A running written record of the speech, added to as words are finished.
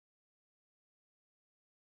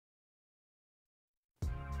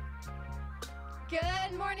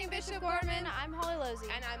Good morning, Bishop Gorman. I'm Holly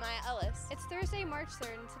Losey. And I'm Maya Ellis. It's Thursday, March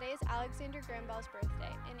 3rd, and today is Alexander Graham Bell's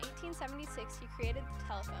birthday. In 1876, he created the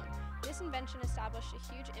telephone. This invention established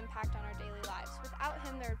a huge impact on our daily lives. Without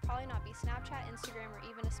him, there would probably not be Snapchat, Instagram, or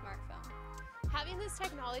even a smartphone. Having this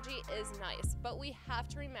technology is nice, but we have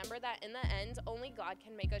to remember that in the end, only God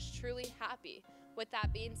can make us truly happy. With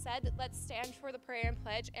that being said, let's stand for the prayer and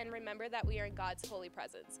pledge and remember that we are in God's holy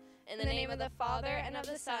presence. In the name of the Father, and of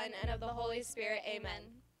the Son, and of the Holy Spirit, amen.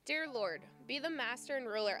 Dear Lord, be the master and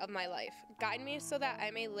ruler of my life. Guide me so that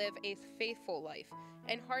I may live a faithful life.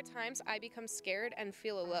 In hard times, I become scared and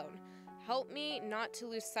feel alone. Help me not to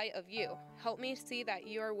lose sight of you. Help me see that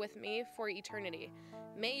you are with me for eternity.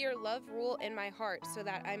 May your love rule in my heart so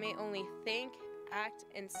that I may only think, act,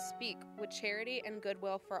 and speak with charity and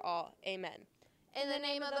goodwill for all. Amen. In the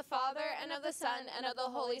name of the Father, and of the Son, and of the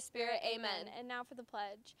Holy Spirit, amen. And now for the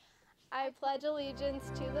pledge. I pledge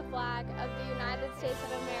allegiance to the flag of the United States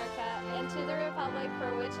of America and to the republic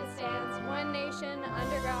for which it stands, one nation,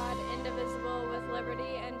 under God, indivisible, with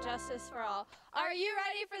liberty and justice for all. Are you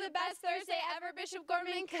ready for the best Thursday ever, Bishop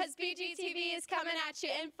Gorman? Because BGTV is coming at you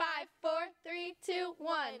in 5, 4, 3, 2,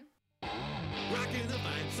 1. Rocking the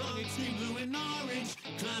vibe song, extreme blue and orange,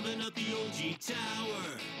 climbing up the OG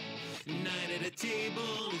tower. Night at a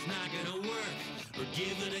table is not gonna work, or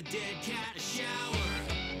giving a dead cat a shower.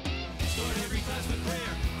 Start every class with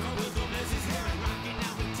prayer, Carl Gomez's hair, and rocking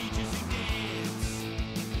out with teachers who dance.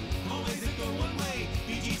 Always to go one way,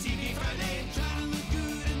 BGTV Friday, and try to look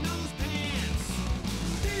good in those pants.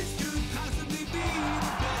 This could possibly be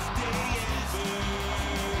the best day ever.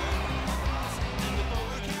 And the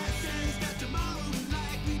forecast says that tomorrow will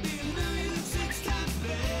likely be 1,000,006 times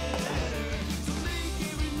better. So make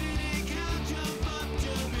every minute count, jump up,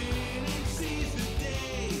 jump in, and seize the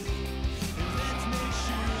day. And let's make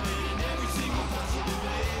sure that in every single possible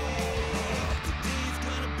way, today's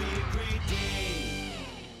gonna be a great day.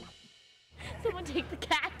 Someone take the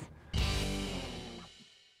cat.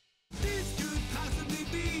 This could possibly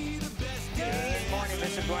be the best day. Good morning,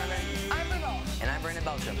 Mr. Gorman. I'm Renault. And I'm Brandon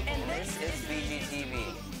Belcham. And this is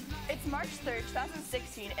BGTV. It's March 3rd,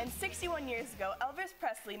 2016, and 61 years ago, Elvis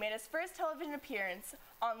Presley made his first television appearance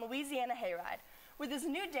on Louisiana Hayride. With his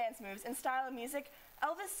new dance moves and style of music,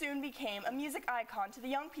 Elvis soon became a music icon to the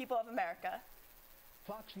young people of America.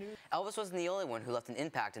 Elvis wasn't the only one who left an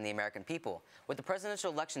impact in the American people. With the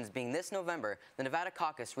presidential elections being this November, the Nevada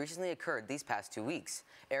caucus recently occurred these past 2 weeks.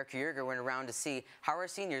 Eric Yerger went around to see how our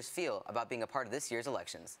seniors feel about being a part of this year's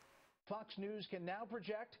elections. Fox News can now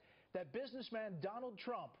project that businessman Donald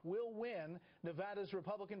Trump will win Nevada's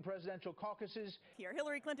Republican presidential caucuses. Here,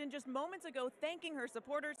 Hillary Clinton just moments ago thanking her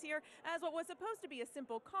supporters here as what was supposed to be a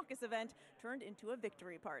simple caucus event turned into a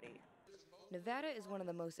victory party. Nevada is one of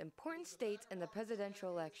the most important states in the presidential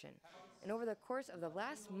election. And over the course of the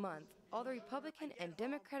last month, all the Republican and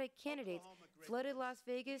Democratic candidates flooded Las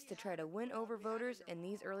Vegas to try to win over voters in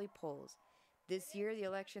these early polls. This year, the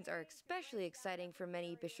elections are especially exciting for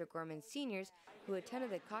many Bishop Gorman seniors who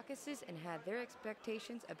attended the caucuses and had their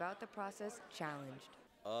expectations about the process challenged.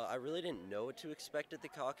 I really didn't know what to expect at the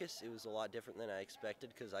caucus. It was a lot different than I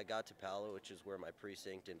expected because I got to Palo, which is where my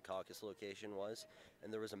precinct and caucus location was,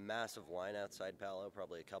 and there was a massive line outside Palo,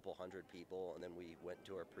 probably a couple hundred people, and then we went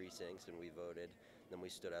to our precincts and we voted. Then we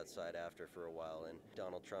stood outside after for a while, and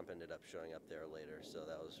Donald Trump ended up showing up there later, so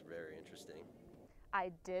that was very interesting.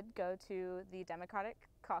 I did go to the Democratic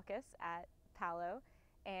caucus at Palo,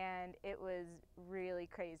 and it was really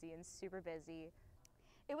crazy and super busy.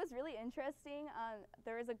 It was really interesting.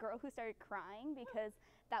 There was a girl who started crying because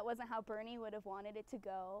that wasn't how Bernie would have wanted it to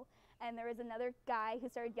go. And there was another guy who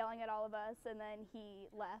started yelling at all of us, and then he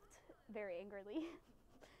left very angrily.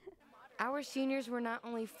 Our seniors were not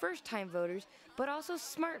only first-time voters, but also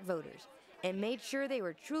smart voters, and made sure they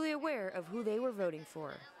were truly aware of who they were voting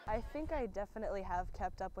for. I think I definitely have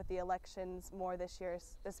kept up with the elections more this year,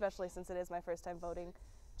 especially since it is my first time voting,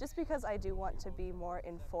 just because I do want to be more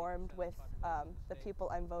informed with the people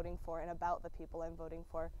I'm voting for and about the people I'm voting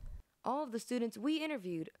for. All of the students we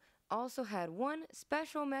interviewed also had one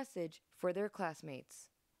special message for their classmates.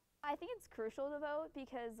 I think it's crucial to vote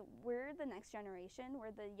because we're the next generation,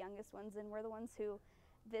 we're the youngest ones, and we're the ones who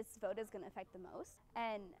this vote is going to affect the most.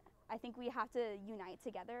 And I think we have to unite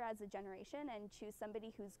together as a generation and choose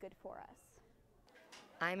somebody who's good for us.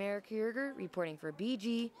 I'm Eric Yerger, reporting for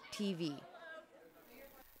BGTV.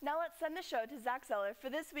 Now let's send the show to Zach Zeller for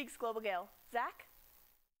this week's Global Gale. Zach?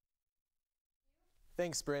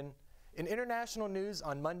 Thanks, Bryn. In international news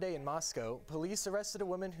on Monday in Moscow, police arrested a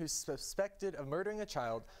woman who's suspected of murdering a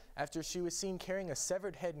child after she was seen carrying a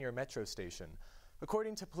severed head near a metro station.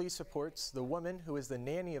 According to police reports, the woman, who is the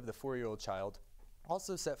nanny of the 4-year-old child,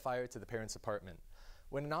 also set fire to the parents' apartment.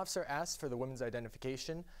 When an officer asked for the woman's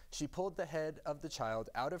identification, she pulled the head of the child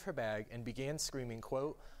out of her bag and began screaming,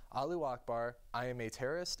 quote, "Allahu Akbar, I am a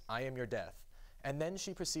terrorist, I am your death." And then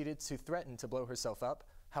she proceeded to threaten to blow herself up.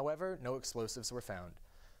 However, no explosives were found.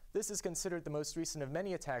 This is considered the most recent of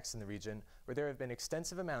many attacks in the region, where there have been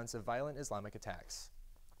extensive amounts of violent Islamic attacks.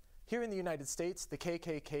 Here in the United States, the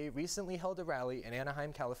KKK recently held a rally in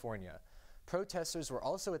Anaheim, California. Protesters were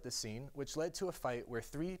also at the scene, which led to a fight where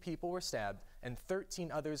 3 people were stabbed and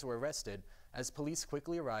 13 others were arrested as police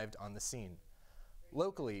quickly arrived on the scene.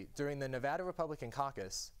 Locally, during the Nevada Republican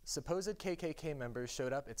caucus, supposed KKK members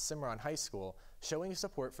showed up at Cimarron High School showing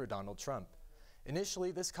support for Donald Trump.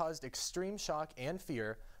 Initially, this caused extreme shock and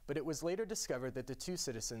fear, but it was later discovered that the 2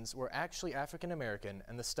 citizens were actually African American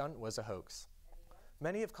and the stunt was a hoax.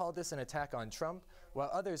 Many have called this an attack on Trump, while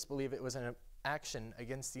others believe it was an action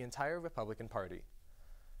against the entire Republican Party.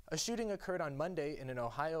 A shooting occurred on Monday in an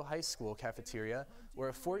Ohio high school cafeteria where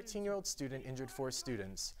a 14-year-old student injured 4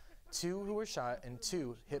 students, 2 who were shot and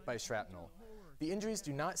 2 hit by shrapnel. The injuries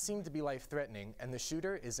do not seem to be life-threatening, and the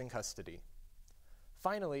shooter is in custody.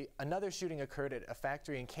 Finally, another shooting occurred at a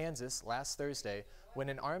factory in Kansas last Thursday when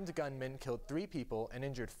an armed gunman killed 3 people and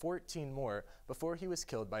injured 14 more before he was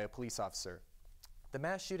killed by a police officer. The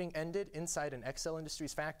mass shooting ended inside an Excel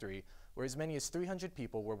Industries factory where as many as 300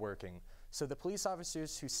 people were working, so the police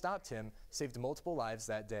officers who stopped him saved multiple lives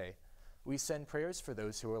that day. We send prayers for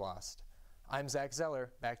those who were lost. I'm Zach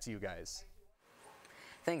Zeller, back to you guys.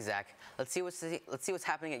 Thanks, Zach. Let's see what's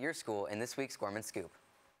happening at your school in this week's Gorman Scoop.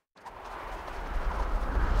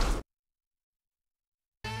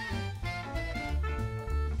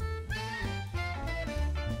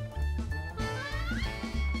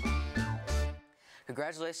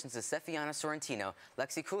 Congratulations to Stefiana Sorrentino,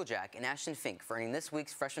 Lexi Kuljak, and Ashton Fink for earning this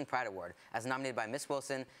week's Freshman Pride Award, as nominated by Miss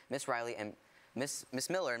Wilson, Miss Riley, and Miss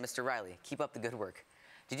Miller and Mr. Riley. Keep up the good work.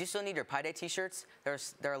 Did you still need your Pi Day t-shirts? There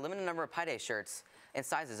are a limited number of Pi Day shirts and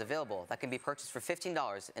sizes available that can be purchased for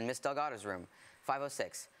 $15 in Miss Delgado's room,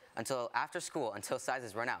 506, until after school until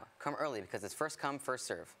sizes run out. Come early because it's first come, first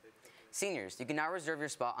serve. Seniors, you can now reserve your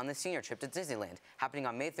spot on the senior trip to Disneyland, happening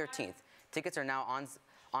on May 13th. Tickets are now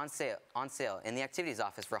on sale in the activities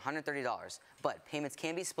office for $130, but payments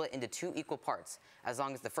can be split into 2 equal parts as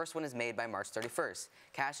long as the first one is made by March 31st.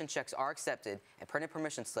 Cash and checks are accepted, and printed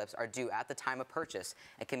permission slips are due at the time of purchase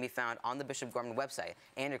and can be found on the Bishop Gorman website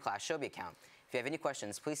and your Class Shobi account. If you have any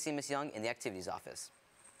questions, please see Ms. Young in the activities office.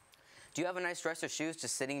 Do you have a nice dress or shoes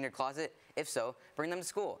just sitting in your closet? If so, bring them to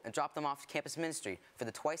school and drop them off to campus ministry for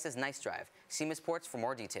the Twice as Nice drive. See Ms. Ports for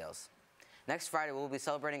more details. Next Friday, we will be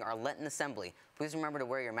celebrating our Lenten Assembly. Please remember to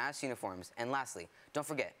wear your mass uniforms. And lastly, don't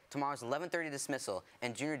forget, tomorrow's 11:30 dismissal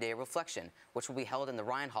and Junior Day reflection, which will be held in the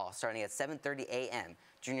Ryan Hall starting at 7:30 a.m.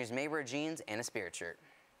 Juniors may wear jeans and a spirit shirt.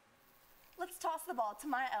 Let's toss the ball to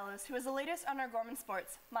Maya Ellis, who is the latest on our Gorman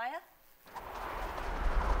sports. Maya?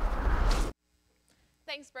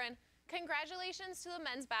 Thanks, Bryn. Congratulations to the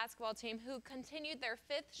men's basketball team who continued their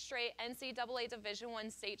 5th straight NCAA Division I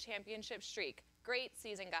state championship streak. Great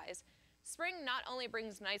season, guys. Spring not only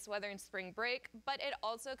brings nice weather and spring break, but it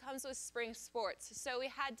also comes with spring sports. So we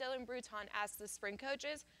had Dylan Bruton ask the spring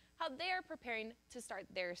coaches how they are preparing to start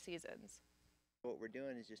their seasons. What we're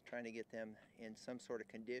doing is just trying to get them in some sort of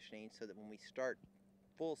conditioning so that when we start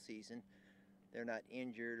full season, they're not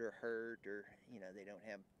injured or hurt, or they don't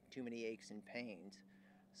have too many aches and pains.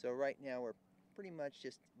 So right now we're pretty much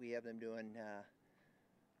we have them doing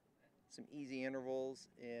some easy intervals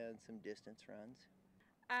and some distance runs.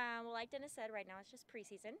 Well, like Dennis said, right now it's just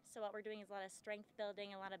preseason. So what we're doing is a lot of strength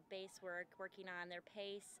building, a lot of base work, working on their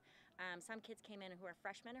pace. Some kids came in who are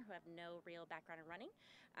freshmen or who have no real background in running.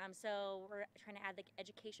 So we're trying to add the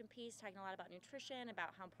education piece, talking a lot about nutrition,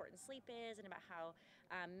 about how important sleep is, and about how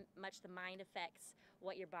much the mind affects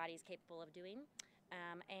what your body is capable of doing.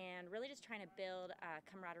 And really just trying to build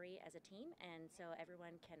camaraderie as a team, and so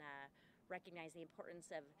everyone can recognize the importance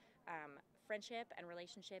of friendship and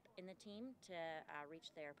relationship in the team to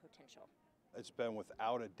reach their potential. It's been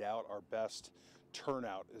without a doubt our best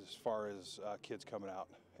turnout as far as kids coming out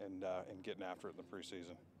and getting after it in the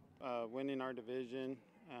preseason. Winning our division,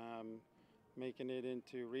 making it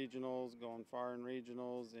into regionals, going far in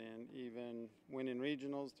regionals, and even winning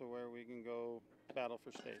regionals to where we can go battle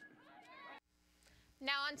for state.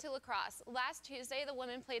 Now on to lacrosse. Last Tuesday, the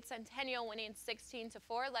women played Centennial, winning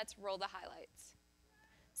 16-4. Let's roll the highlights.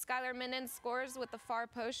 Skylar Minden scores with the far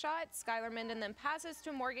post shot. Skylar Minden then passes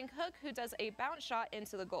to Morgan Cook, who does a bounce shot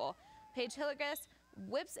into the goal. Paige Hilligus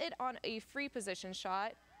whips it on a free position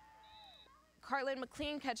shot. Carlin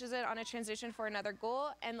McLean catches it on a transition for another goal,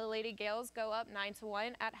 and the Lady Gales go up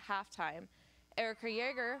 9-1 at halftime. Erica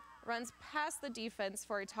Yeager runs past the defense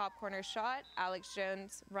for a top corner shot. Alex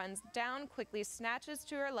Jones runs down, quickly snatches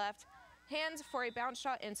to her left, hands for a bounce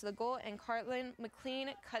shot into the goal, and Carlin McLean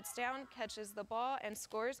cuts down, catches the ball, and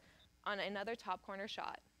scores on another top corner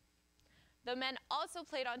shot. The men also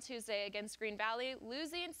played on Tuesday against Green Valley,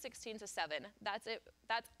 losing 16-7. That's it.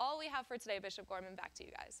 That's all we have for today, Bishop Gorman. Back to you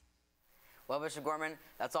guys. Well, Bishop Gorman,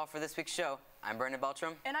 that's all for this week's show. I'm Brandon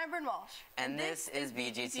Beltram. And I'm Bryn Walsh. And this is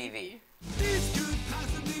BGTV. This could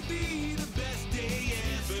possibly be